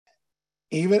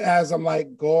even as I'm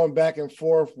like going back and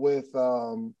forth with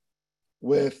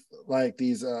like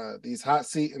these hot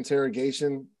seat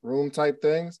interrogation room type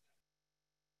things,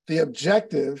 the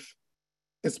objective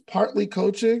is partly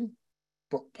coaching,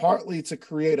 but partly to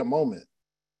create a moment.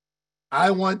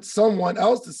 I want someone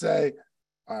else to say,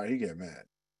 all right, he get mad.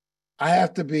 I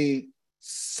have to be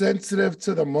sensitive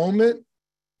to the moment,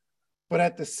 but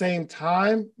at the same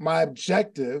time, my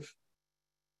objective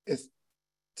is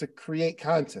to create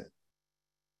content.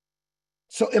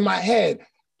 So in my head,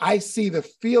 I see the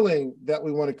feeling that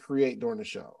we want to create during the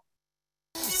show.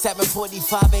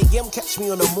 7:45 a.m. Catch me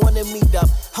on the morning meetup,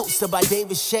 hosted by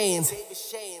David Shanes.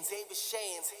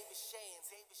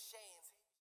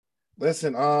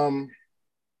 Listen,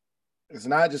 it's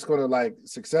not just going to like,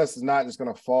 success is not just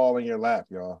going to fall in your lap,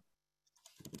 y'all.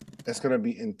 It's going to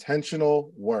be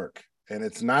intentional work, and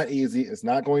it's not easy. It's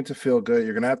not going to feel good.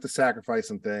 You're going to have to sacrifice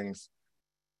some things.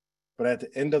 But at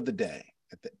the end of the day,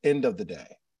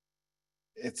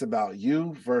 it's about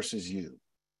you versus you.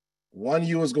 One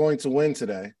you is going to win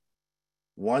today.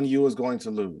 One you is going to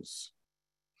lose.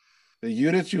 The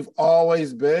you that you've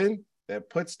always been, that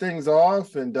puts things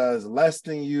off and does less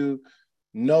than you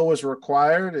know is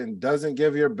required and doesn't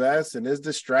give your best and is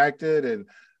distracted and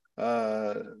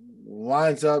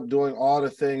winds up doing all the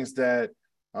things that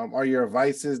are your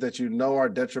vices that you know are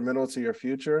detrimental to your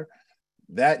future,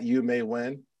 that you may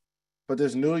win. But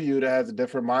this new you that has a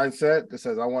different mindset that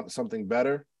says, I want something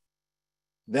better,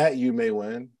 that you may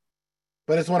win.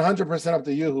 But it's 100% up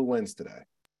to you who wins today.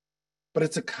 But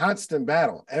it's a constant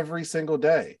battle every single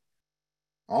day.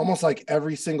 Almost like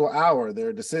every single hour, there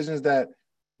are decisions that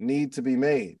need to be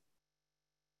made.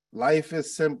 Life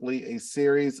is simply a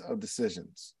series of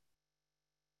decisions.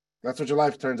 That's what your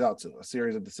life turns out to, a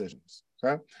series of decisions,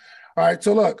 okay? All right,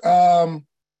 so look,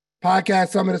 Podcast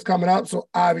Summit is coming up, so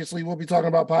obviously we'll be talking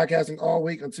about podcasting all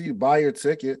week until you buy your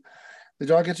ticket. Did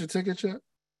y'all get your ticket yet?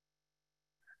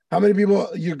 How many people,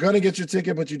 you're going to get your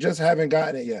ticket, but you just haven't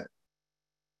gotten it yet?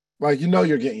 Like, you know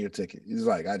you're getting your ticket. He's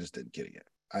like, I just didn't get it yet.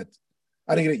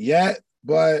 I didn't get it yet,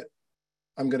 but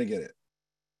I'm going to get it.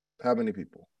 How many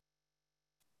people?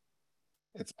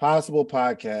 It's Possible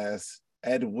Podcast,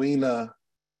 Edwina.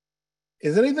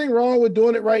 Is anything wrong with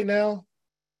doing it right now?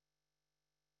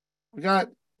 We got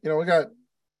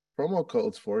promo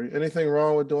codes for you. Anything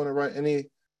wrong with doing it right? Any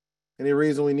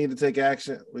reason we need to take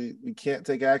action? We can't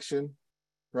take action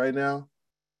right now?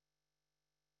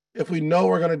 If we know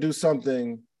we're going to do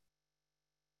something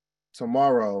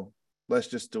tomorrow, let's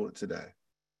just do it today.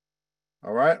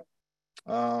 All right?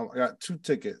 I got 2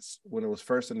 tickets when it was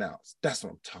first announced. That's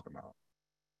what I'm talking about.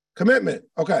 Commitment.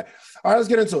 Okay. All right, let's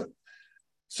get into it.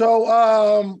 So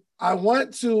I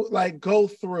want to go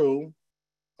through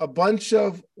a bunch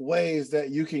of ways that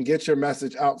you can get your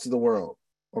message out to the world.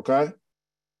 Okay.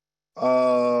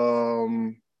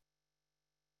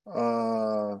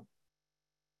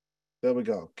 There we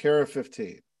go. Kara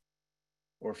 15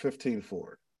 or 15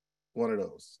 Ford. One of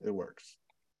those. It works.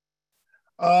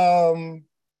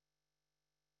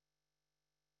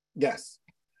 Yes.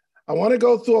 I want to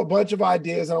go through a bunch of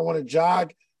ideas and I want to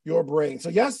jog your brain. So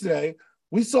yesterday,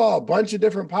 we saw a bunch of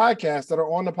different podcasts that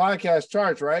are on the podcast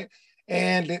charts, right?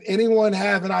 And did anyone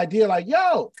have an idea like,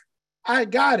 yo, I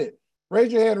got it?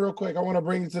 Raise your hand real quick. I want to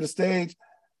bring you to the stage.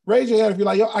 Raise your hand if you're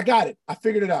like, yo, I got it. I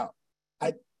figured it out.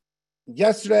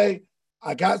 Yesterday,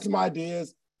 I got some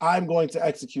ideas. I'm going to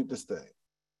execute this thing.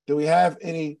 Do we have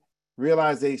any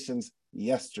realizations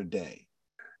yesterday?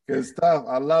 Good stuff.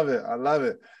 I love it. I love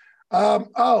it.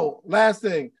 Last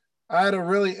thing. I had a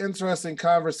really interesting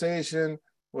conversation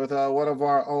with one of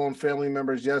our own family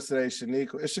members yesterday,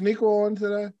 Shaniqua. Is Shaniqua on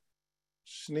today?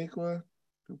 Shaniqua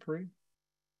Dupree?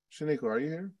 Shaniqua, are you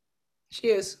here? She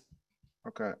is.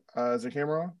 Okay. Is the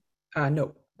camera on?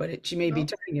 No, but she may be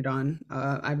turning it on.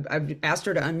 I've asked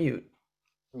her to unmute.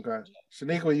 Okay.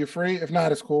 Shaniqua, you free? If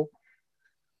not, it's cool.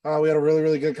 We had a really,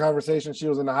 really good conversation. She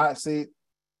was in the hot seat.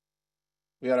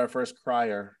 We had our first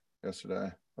crier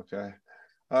yesterday. Okay.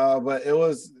 But it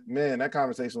was, man, that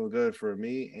conversation was good for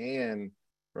me and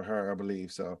for her, I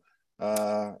believe. So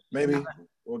maybe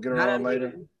we'll get her on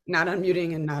later. Not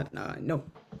unmuting and not, no.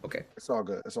 Okay. It's all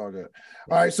good. It's all good.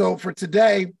 All right. So for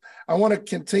today, I want to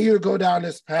continue to go down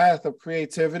this path of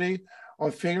creativity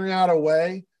on figuring out a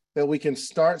way that we can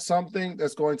start something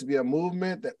that's going to be a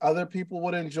movement that other people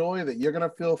would enjoy, that you're going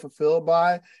to feel fulfilled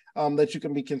by, that you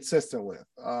can be consistent with.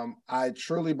 I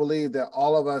truly believe that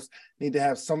all of us need to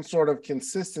have some sort of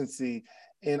consistency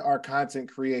in our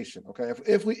content creation. Okay.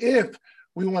 If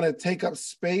we want to take up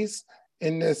space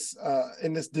in this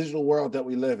digital world that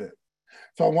we live in.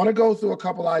 So I want to go through a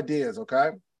couple ideas.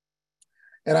 Okay.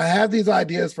 And I have these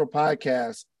ideas for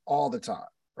podcasts all the time,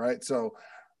 right? So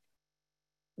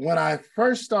when I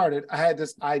first started, I had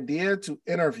this idea to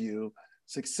interview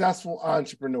successful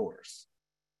entrepreneurs,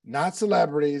 not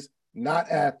celebrities, not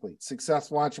athletes,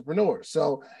 successful entrepreneurs.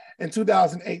 So in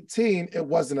 2018, it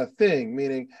wasn't a thing,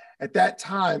 meaning at that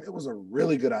time, it was a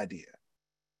really good idea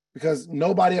because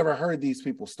nobody ever heard these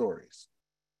people's stories.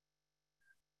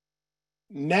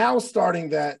 Now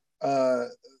starting a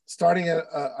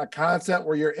concept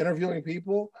where you're interviewing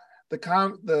people, the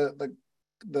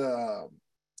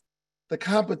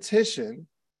competition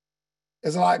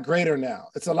is a lot greater now.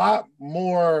 It's a lot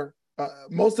more.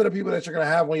 Most of the people that you're going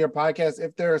to have on your podcast,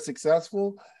 if they're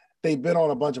successful, they've been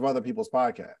on a bunch of other people's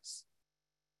podcasts.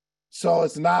 So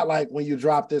it's not like when you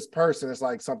drop this person, it's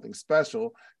like something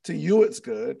special. To you, it's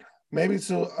good. Maybe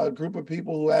to a group of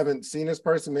people who haven't seen this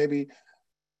person, maybe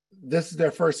this is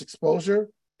their first exposure.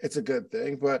 It's a good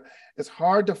thing, but it's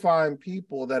hard to find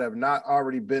people that have not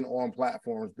already been on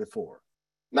platforms before.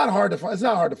 Not hard to find. It's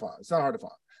not hard to find. It's not hard to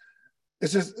find.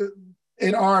 It's just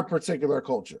in our particular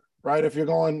culture, right? If you're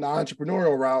going the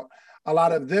entrepreneurial route, a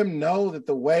lot of them know that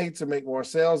the way to make more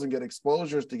sales and get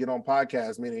exposure is to get on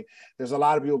podcasts, meaning there's a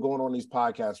lot of people going on these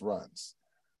podcast runs.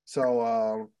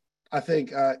 So I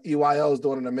think EYL is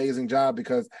doing an amazing job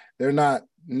because they're not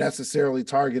necessarily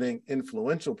targeting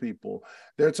influential people.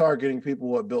 They're targeting people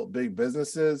who have built big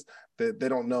businesses that they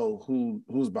don't know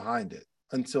who's behind it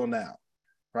until now,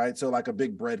 right? So like a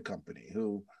big bread company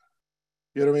who,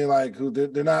 you know what I mean? Like who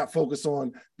they're not focused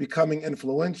on becoming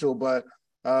influential, but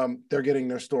they're getting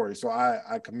their story. So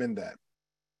I commend that.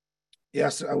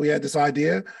 Yes, we had this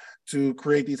idea to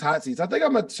create these hot seats. I think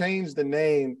I'm going to change the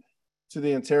name to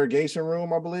the interrogation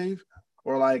room, I believe,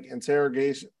 or like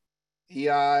interrogation,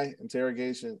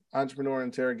 interrogation, entrepreneur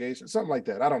interrogation, something like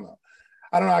that. I don't know.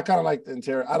 I kind of like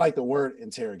I like the word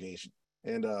interrogation.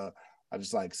 And I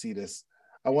just like see this.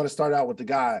 I want to start out with the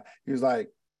guy. He was like,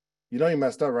 you know, you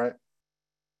messed up, right?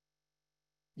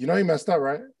 You know, you messed up,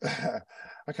 right?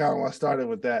 I kind of want to start it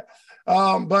with that.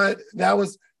 But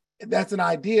that's an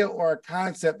idea or a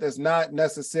concept that's not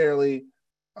necessarily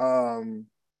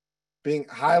being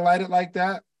highlighted like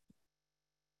that.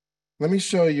 Let me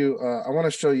show you, I want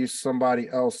to show you somebody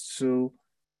else too,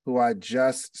 who I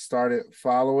just started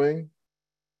following.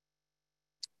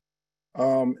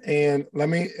 And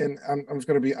I'm just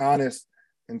going to be honest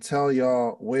and tell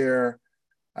y'all where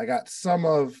I got some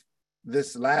of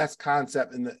this last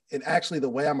concept and actually the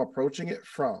way I'm approaching it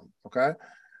from, okay?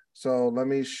 So let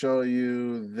me show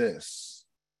you this.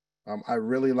 I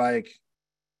really like,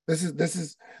 this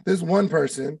is one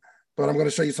person, but I'm going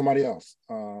to show you somebody else.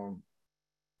 All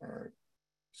right,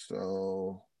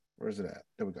 so where's it at?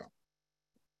 There we go.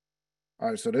 All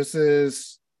right, so this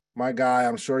is my guy.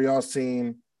 I'm sure y'all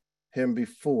seen him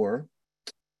before.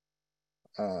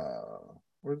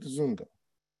 Where'd the Zoom go?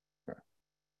 Okay.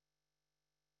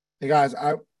 Hey guys,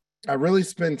 I really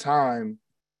spend time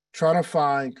trying to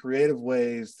find creative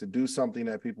ways to do something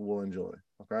that people will enjoy,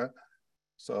 okay?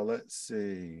 So let's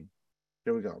see.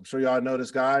 Here we go. I'm sure y'all know this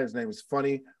guy. His name is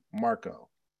Funny Marco.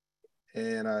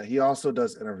 And he also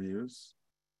does interviews.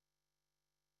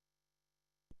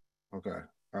 Okay.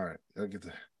 All right. Y'all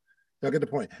get the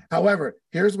point. However,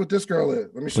 here's what this girl is.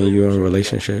 Let me show you. You're in a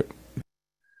relationship.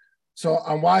 So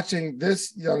I'm watching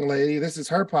this young lady. This is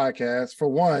her podcast. For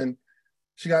one,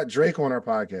 she got Drake on her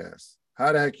podcast.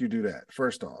 How the heck you do that,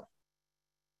 first off?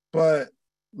 But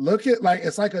look at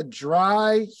it's like a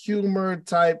dry humor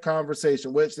type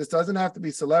conversation, which this doesn't have to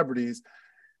be celebrities.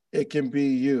 It can be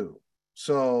you.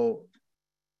 So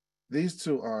these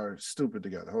two are stupid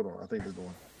together. Hold on. I think they're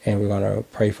going. And we're going to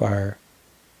pray for her.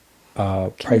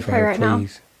 Pray for her, right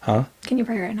please. Now? Huh? Can you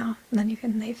pray right now? And then you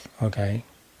can leave. Okay.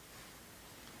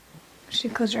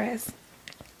 Should close your eyes.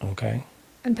 Okay.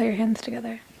 And put your hands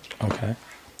together. Okay.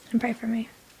 And pray for me.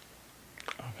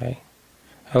 Okay.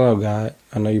 Hello, God.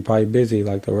 I know you're probably busy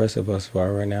like the rest of us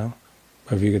are right now.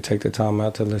 But if you could take the time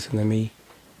out to listen to me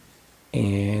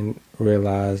and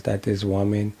realize that this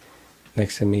woman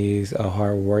next to me is a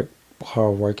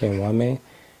hard-working woman.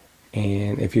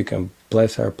 And if you can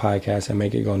bless her podcast and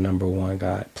make it go #1,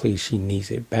 God, please, she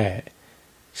needs it bad.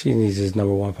 She needs this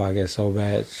 #1 podcast so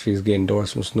bad. She's getting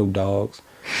endorsed from Snoop Dogg's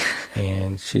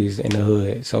and she's in the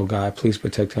hood. So God, please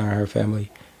protect her and her family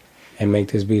and make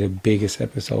this be the biggest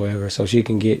episode ever so she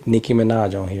can get Nicki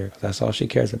Minaj on here. 'Cause that's all she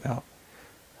cares about.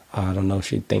 I don't know if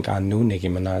she'd think I knew Nicki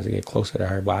Minaj to get closer to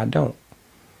her, but I don't.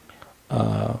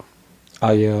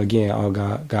 Again,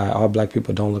 all black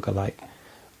people don't look alike.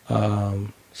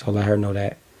 So let her know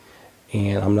that.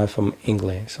 And I'm not from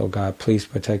England. So God, please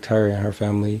protect her and her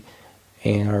family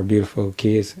and her beautiful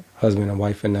kids, husband and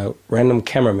wife, and the random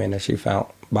cameraman that she found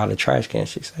by the trash can,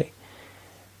 she say.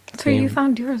 That's where you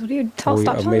found yours. What do you tell?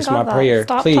 Stop telling It's God my that. prayer.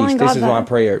 Stop Please, telling God this is my that.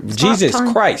 prayer. Stop Jesus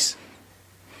telling- Christ.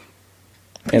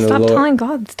 Please stop telling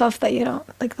God stuff that you don't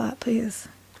like that, please.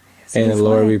 And the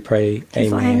Lord, we pray.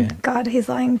 He's Amen. lying. God, he's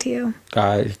lying to you.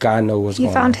 God knows what's He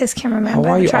going on. found his cameraman How by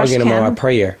are the you trash arguing about my can.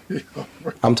 prayer?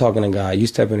 I'm talking to God. You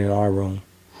stepping in our room.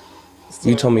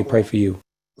 You told me pray for you.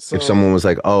 So, if someone was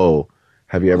like, "Oh,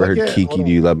 have you ever heard Kiki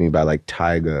Do You Love Me" by like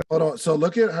Tyga? Hold on. So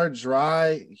look at her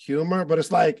dry humor, but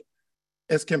it's like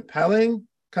it's compelling.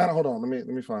 Kind of hold on. Let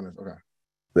me find this. Okay.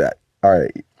 Yeah. All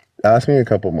right. Ask me a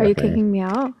couple more Are you things. kicking me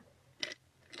out?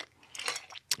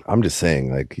 I'm just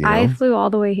saying, like, you know, I flew all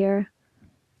the way here.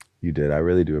 You did. I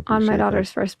really do appreciate on my that.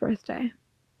 daughter's first birthday.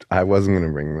 I wasn't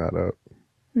gonna bring that up.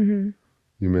 Mm-hmm.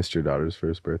 You missed your daughter's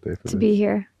first birthday for To be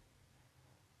here.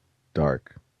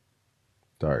 Dark.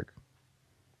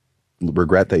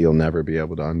 Regret that you'll never be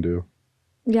able to undo.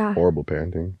 Yeah. Horrible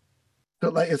parenting.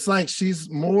 But like it's like she's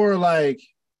more like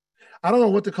I don't know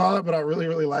what to call it, but I really,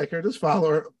 really like her. Just follow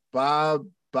her.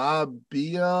 Bobiel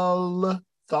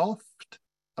Thoft.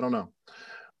 I don't know.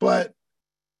 But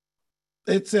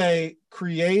it's a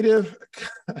creative,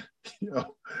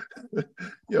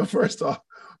 first off,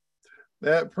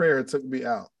 that prayer took me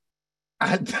out.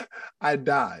 I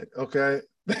died, okay?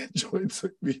 That joy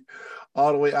took me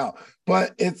all the way out.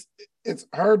 But it's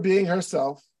her being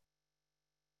herself,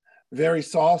 very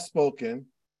soft-spoken,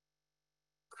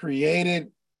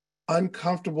 created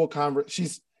uncomfortable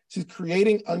she's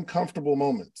creating uncomfortable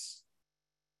moments,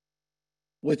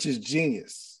 which is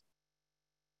genius.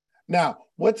 Now,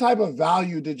 what type of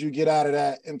value did you get out of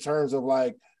that in terms of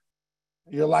like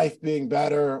your life being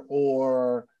better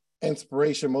or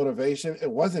inspiration, motivation?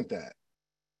 It wasn't that.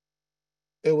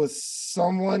 It was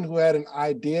someone who had an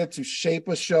idea to shape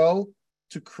a show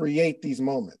to create these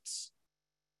moments.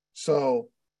 So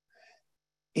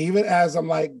even as I'm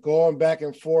like going back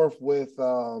and forth with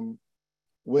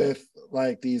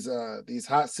like these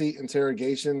hot seat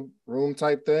interrogation room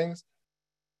type things,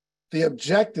 the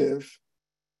objective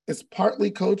is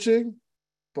partly coaching,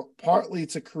 but partly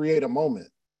to create a moment.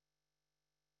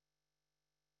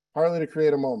 Partly to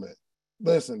create a moment.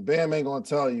 Listen, Bam ain't gonna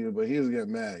tell you, but he was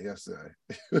getting mad yesterday.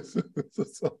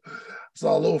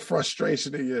 Saw a little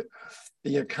frustration in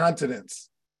your countenance.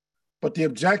 But the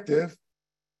objective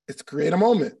is to create a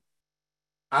moment.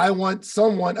 I want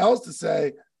someone else to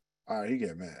say, all right, he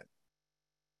get mad.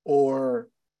 Or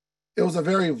it was a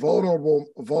very vulnerable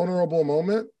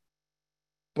moment.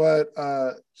 But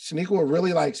Shaniqua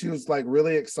really she was like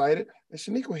really excited. Is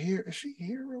Shaniqua here? Is she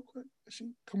here real quick?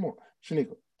 Come on,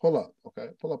 Shaniqua, pull up, okay?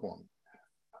 Pull up on me.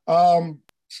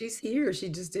 She's here. She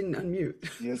just didn't unmute.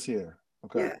 She is here.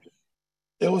 Okay. Yeah.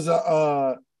 It was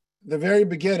the very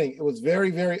beginning. It was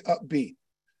very, very upbeat,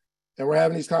 and we're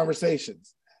having these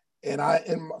conversations. And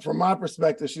from my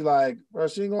perspective, she like, well,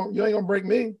 you ain't gonna break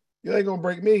me. You ain't gonna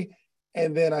break me.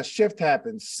 And then a shift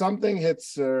happens. Something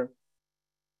hits her,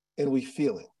 and we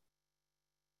feel it.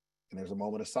 And there's a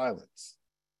moment of silence.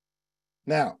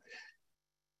 Now,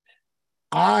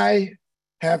 I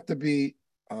have to be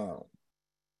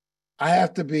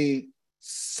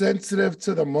sensitive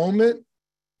to the moment,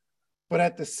 but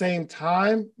at the same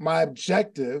time, my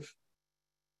objective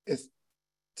is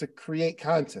to create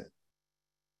content.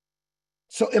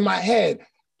 So in my head,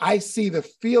 I see the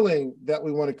feeling that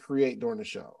we want to create during the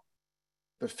show,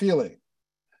 the feeling.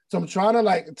 So I'm trying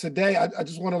to today, I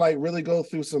just want to really go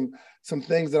through some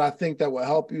things that I think that will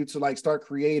help you to start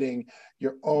creating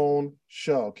your own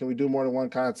show. Can we do more than one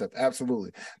concept?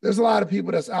 Absolutely. There's a lot of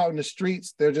people that's out in the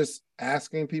streets. They're just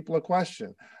asking people a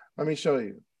question. Let me show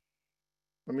you.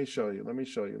 Let's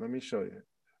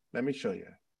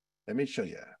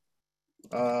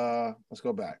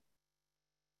go back.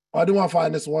 Oh, I do want to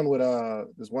find this one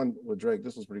with Drake.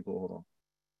 This was pretty cool. Hold on.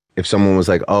 If someone was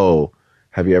like, "Oh,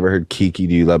 have you ever heard Kiki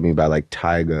Do You Love Me" by like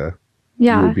Tyga?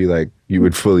 Yeah. You would be like, you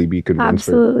would fully be convinced.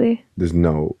 Absolutely. There's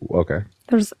no, okay.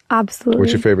 There's absolutely.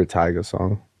 What's your favorite Tyga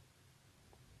song?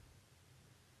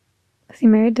 Is he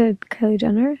married to Kylie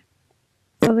Jenner? Is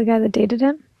that the guy that dated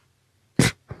him?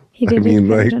 He dated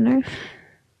Kylie Jenner?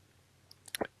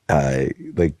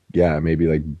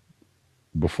 Maybe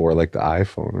before the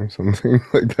iPhone or something.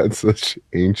 That's such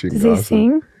ancient Does gossip. he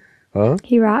sing? Huh?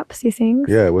 He raps, he sings?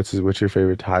 Yeah, what's your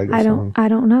favorite Tyga song? I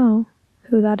don't know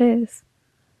who that is.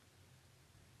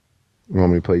 You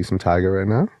want me to play you some Tyga right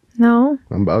now? No.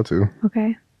 I'm about to.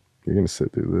 Okay. You're gonna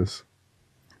sit through this.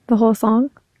 The whole song?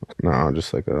 No,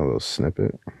 just a little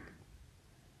snippet.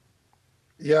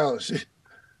 Yo,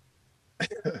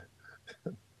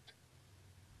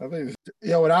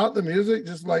 without the music,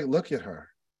 just look at her.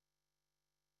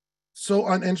 So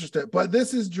uninterested. But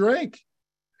this is Drake.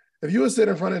 If you would sit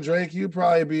in front of Drake, you'd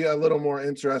probably be a little more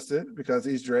interested because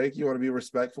he's Drake. You want to be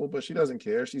respectful, but she doesn't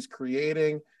care. She's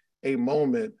creating a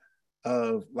moment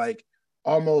of like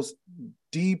almost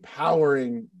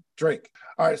depowering Drake.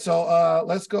 All right, so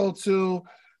let's go to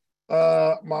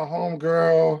my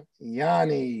homegirl,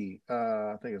 Yanni.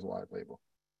 I think it's Wise Label.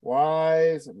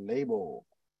 Wise Label.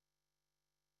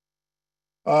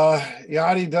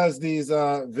 Yanni does these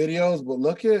videos, but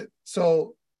look at,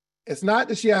 so it's not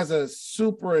that she has a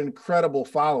super incredible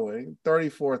following,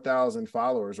 34,000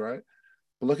 followers, right?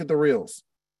 But look at the reels.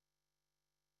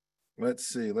 Let's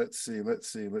see. Where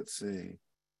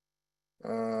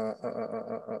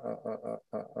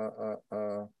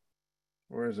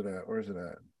is it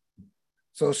at?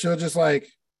 So she'll just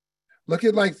like, look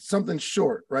at like something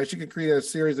short, right? She could create a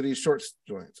series of these short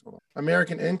joints.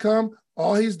 American Income,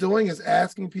 all he's doing is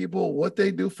asking people what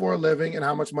they do for a living and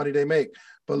how much money they make.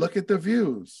 But look at the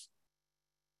views.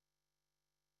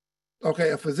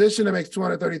 Okay, a physician that makes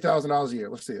 $230,000 a year.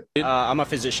 Let's see it. I'm a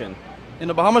physician.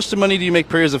 And how much money do you make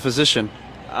per year as a physician?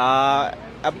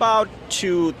 About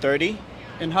 230.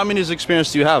 And how many years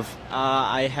experience do you have?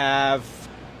 I have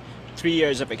 3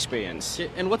 years of experience.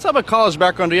 And what type of college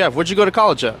background do you have? Where'd you go to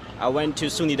college at? I went to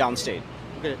SUNY Downstate.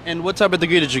 Okay. And what type of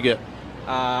degree did you get?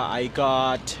 I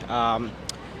got,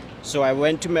 so I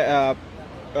went to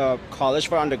college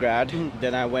for undergrad,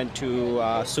 then I went to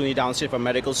SUNY Downstate for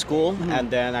medical school,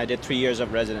 and then I did 3 years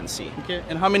of residency. Okay.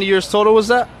 And how many years total was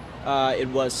that? It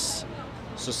was,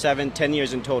 so 10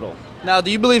 years in total. Now, do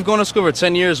you believe going to school for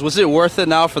 10 years, was it worth it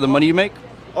now for the money you make?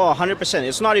 Oh, 100%.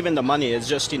 It's not even the money, it's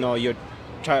just, you know, you're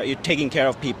taking care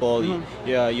of people,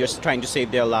 you're trying to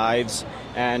save their lives,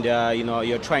 and you know,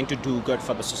 you're trying to do good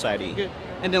for the society. Okay.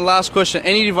 And then last question,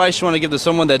 any advice you want to give to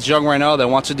someone that's young right now that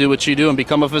wants to do what you do and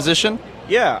become a physician?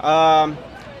 Yeah,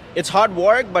 it's hard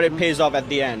work, but it pays off at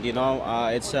the end, you know.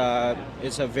 It's a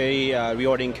very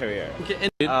rewarding career. Okay.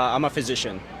 I'm a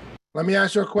physician. Let me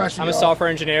ask you a question. I'm a software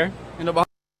engineer.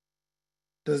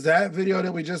 Does that video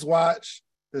that we just watched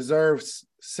deserve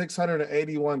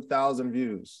 681,000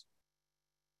 views?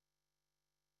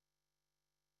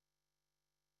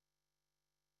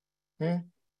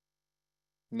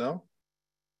 No,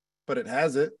 but it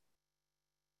has it.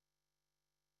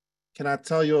 Can I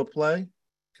tell you a play?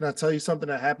 Can I tell you something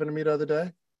that happened to me the other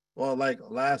day? Well, like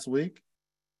last week,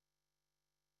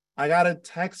 I got a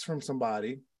text from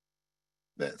somebody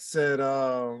that said,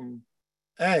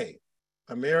 hey,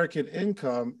 American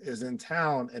Income is in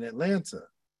town in Atlanta.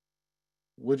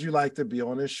 Would you like to be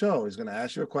on his show? He's going to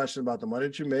ask you a question about the money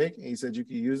that you make, and he said you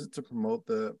can use it to promote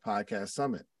the podcast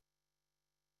summit.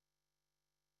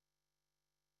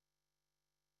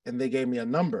 And they gave me a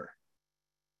number.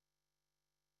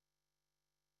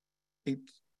 It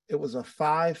was a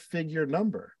 5-figure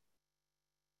number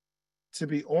to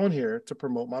be on here to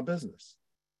promote my business.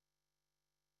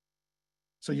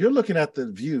 So you're looking at the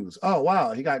views. Oh,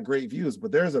 wow, he got great views,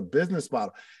 but there's a business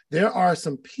model. There are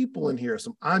some people in here,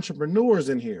 some entrepreneurs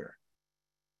in here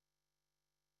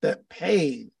that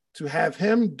paid to have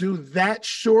him do that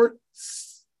short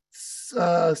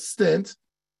stint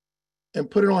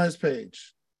and put it on his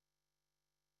page.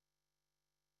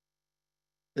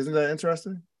 Isn't that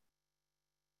interesting?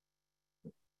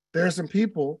 There are some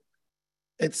people,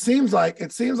 it seems like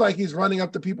he's running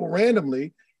up to people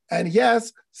randomly. And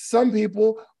yes, some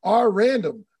people are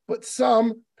random, but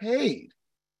some paid.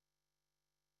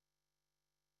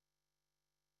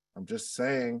 I'm just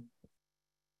saying.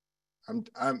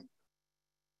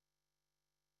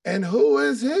 And who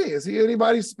is he? Is he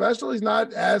anybody special? He's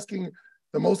not asking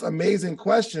the most amazing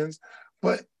questions,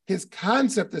 but his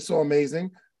concept is so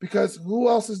amazing because who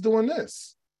else is doing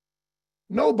this?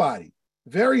 Nobody.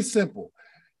 Very simple.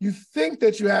 You think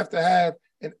that you have to have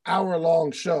an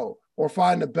hour-long show or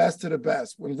find the best of the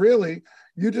best, when really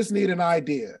you just need an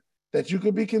idea that you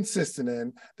could be consistent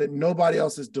in that nobody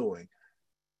else is doing.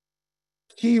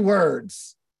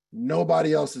 Keywords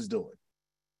nobody else is doing.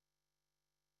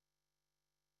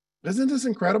 Isn't this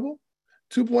incredible?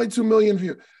 2.2 million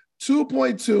views.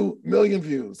 2.2 million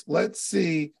views. Let's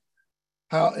see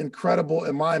how incredible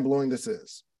and mind-blowing this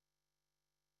is.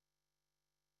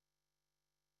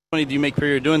 How much money do you make per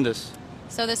year doing this?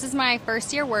 So this is my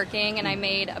first year working, and I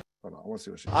made a... Hold on, I want to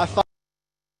see what she...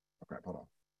 Okay, hold on.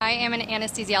 I am an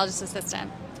anesthesiologist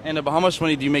assistant. And how much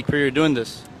money do you make per year doing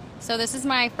this? So this is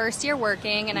my first year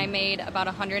working, and I made about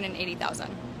 $180,000.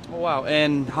 Oh, wow.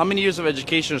 And how many years of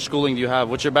education or schooling do you have?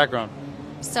 What's your background?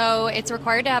 So it's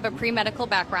required to have a pre-medical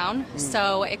background.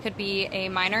 So it could be a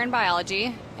minor in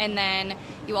biology, and then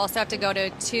you also have to go to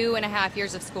 2.5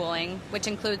 years of schooling, which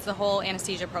includes the whole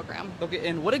anesthesia program. Okay,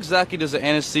 and what exactly does an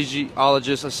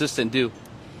anesthesiologist assistant do?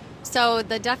 So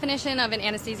the definition of an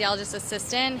anesthesiologist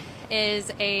assistant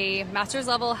is a master's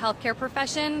level healthcare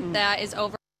profession that is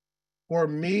over. For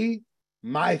me,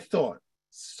 my thought,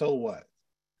 so what?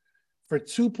 For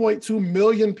 2.2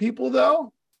 million people,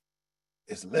 though,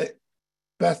 it's lit.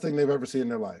 Best thing they've ever seen in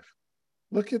their life.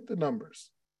 Look at the numbers.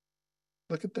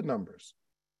 Look at the numbers.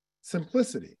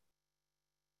 Simplicity.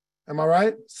 Am I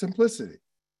right? Simplicity.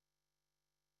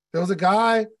 There was a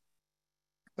guy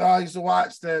I used to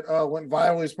watch that went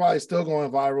viral. He's probably still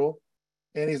going viral.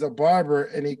 And he's a barber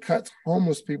and he cuts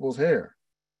homeless people's hair.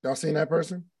 Y'all seen that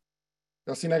person?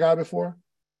 Y'all seen that guy before?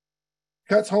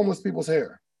 Cuts homeless people's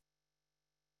hair.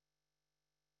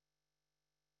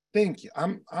 Think.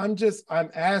 I'm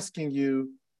asking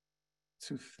you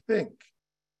to think.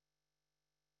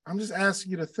 I'm just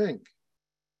asking you to think.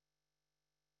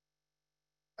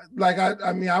 Like,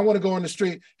 I mean, I want to go in the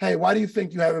street. Hey, why do you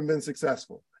think you haven't been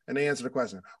successful? And they answer the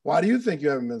question. Why do you think you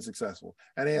haven't been successful?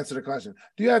 And they answer the question.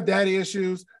 Do you have daddy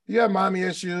issues? Do you have mommy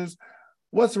issues?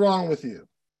 What's wrong with you?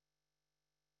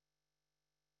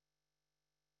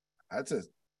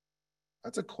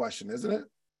 That's a question, isn't it?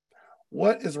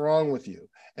 What is wrong with you?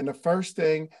 And the first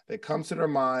thing that comes to their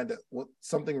mind, that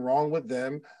something wrong with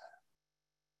them,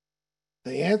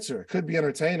 the answer could be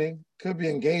entertaining, could be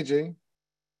engaging,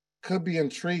 could be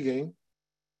intriguing.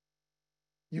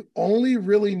 You only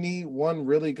really need one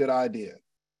really good idea.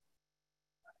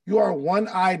 You are one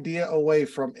idea away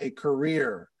from a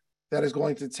career that is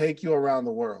going to take you around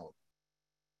the world.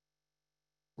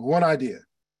 One idea.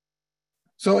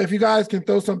 So if you guys can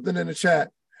throw something in the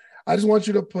chat, I just want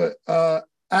you to put,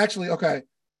 raise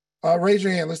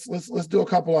your hand. Let's do a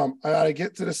couple of them. I gotta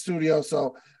get to the studio,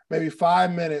 so maybe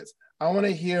 5 minutes. I want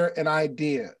to hear an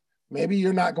idea. Maybe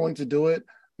you're not going to do it.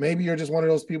 Maybe you're just one of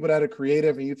those people that are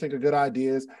creative and you think of good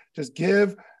ideas. Just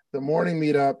give the morning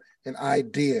meetup an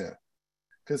idea.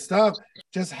 Good stuff.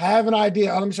 Just have an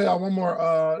idea. Let me show y'all one more.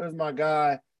 There's my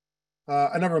guy.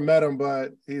 I never met him,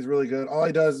 but he's really good. All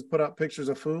he does is put up pictures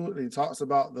of food and he talks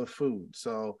about the food.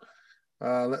 So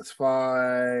let's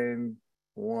find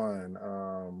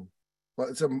one. But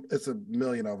it's a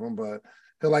million of them, but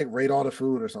he'll like rate all the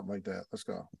food or something like that. Let's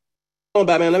go. On,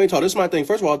 Batman, let me talk. This is my thing.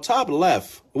 First of all, top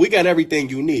left, we got everything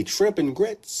you need. Shrimp and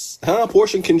grits.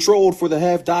 Portion controlled for the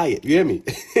half diet. You hear me?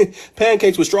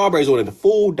 Pancakes with strawberries on it. The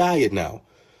full diet now.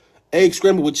 Egg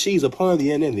scrambled with cheese upon the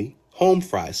end and the home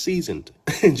fries seasoned.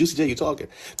 Juicy J, you talking.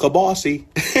 Kabasi,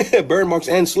 burn marks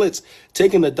and slits.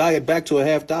 Taking the diet back to a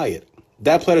half diet.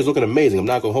 That platter's looking amazing. I'm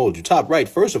not going to hold you. Top right,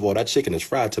 first of all, that chicken is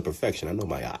fried to perfection. I know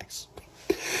my eyes.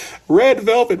 Red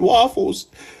velvet waffles.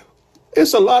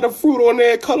 It's a lot of fruit on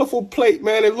there, colorful plate,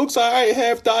 man. It looks all right,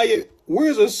 half diet.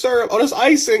 Where's the syrup? Oh, there's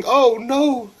icing. Oh,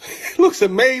 no. It looks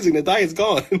amazing. The diet's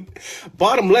gone.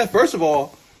 Bottom left, first of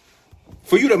all,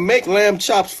 for you to make lamb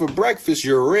chops for breakfast,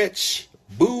 you're rich,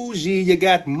 bougie, you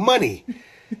got money.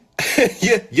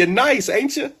 You're nice,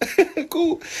 ain't you?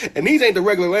 Cool. And these ain't the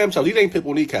regular lamb chops. These ain't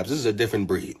pitbull kneecaps. This is a different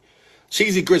breed.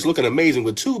 Cheesy grits looking amazing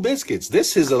with 2 biscuits.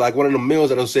 This is like one of the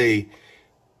meals that'll say,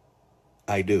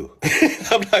 I do.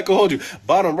 I'm not gonna hold you.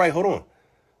 Bottom right, hold on.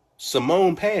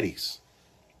 Simone patties.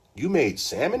 You made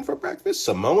salmon for breakfast?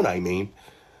 Simone, I mean.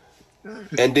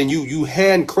 And then you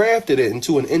handcrafted it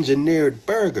into an engineered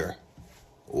burger.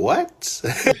 What?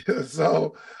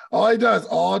 So all he does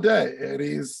all day, and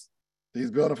he's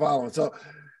building a following. So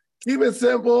keep it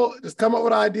simple. Just come up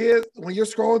with ideas. When you're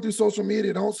scrolling through social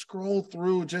media, don't scroll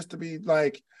through just to be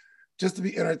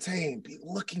entertained. Be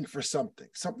looking for something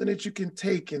that you can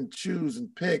take and choose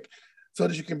and pick so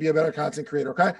that you can be a better content creator, okay?